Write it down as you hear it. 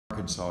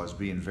Arkansas as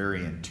being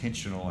very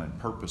intentional and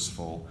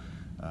purposeful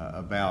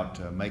about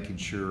making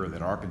sure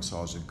that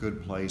Arkansas is a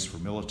good place for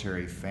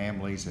military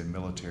families and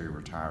military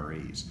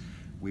retirees.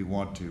 We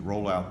want to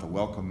roll out the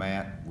welcome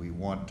mat. We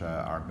want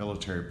our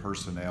military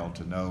personnel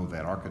to know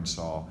that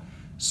Arkansas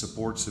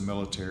supports the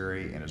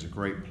military and is a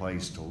great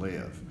place to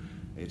live.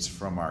 It's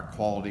from our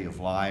quality of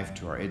life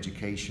to our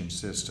education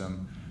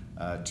system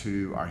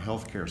to our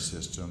healthcare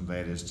system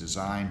that is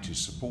designed to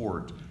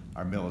support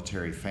our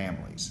military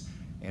families.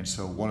 And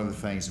so one of the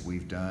things that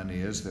we've done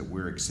is that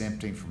we're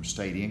exempting from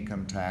state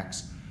income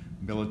tax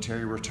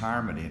military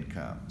retirement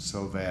income,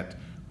 so that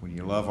when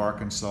you love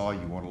Arkansas,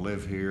 you want to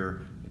live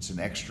here, it's an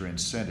extra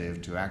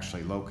incentive to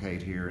actually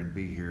locate here and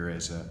be here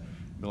as a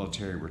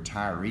military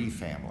retiree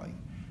family.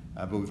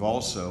 But we've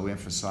also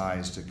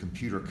emphasized a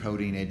computer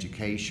coding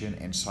education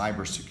and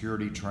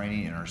cybersecurity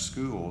training in our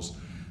schools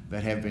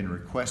that have been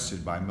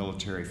requested by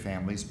military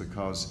families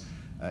because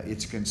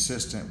it's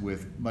consistent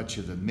with much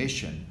of the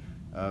mission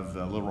of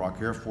the Little Rock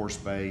Air Force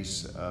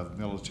Base, of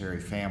military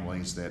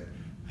families that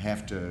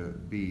have to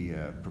be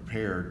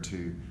prepared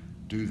to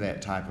do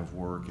that type of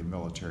work in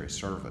military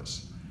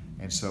service.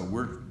 And so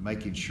we're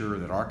making sure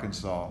that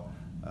Arkansas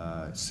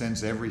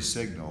sends every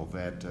signal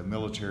that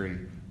military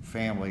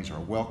families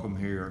are welcome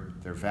here,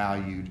 they're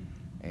valued,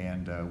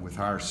 and with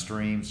our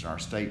streams and our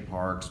state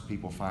parks,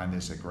 people find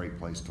this a great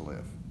place to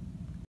live.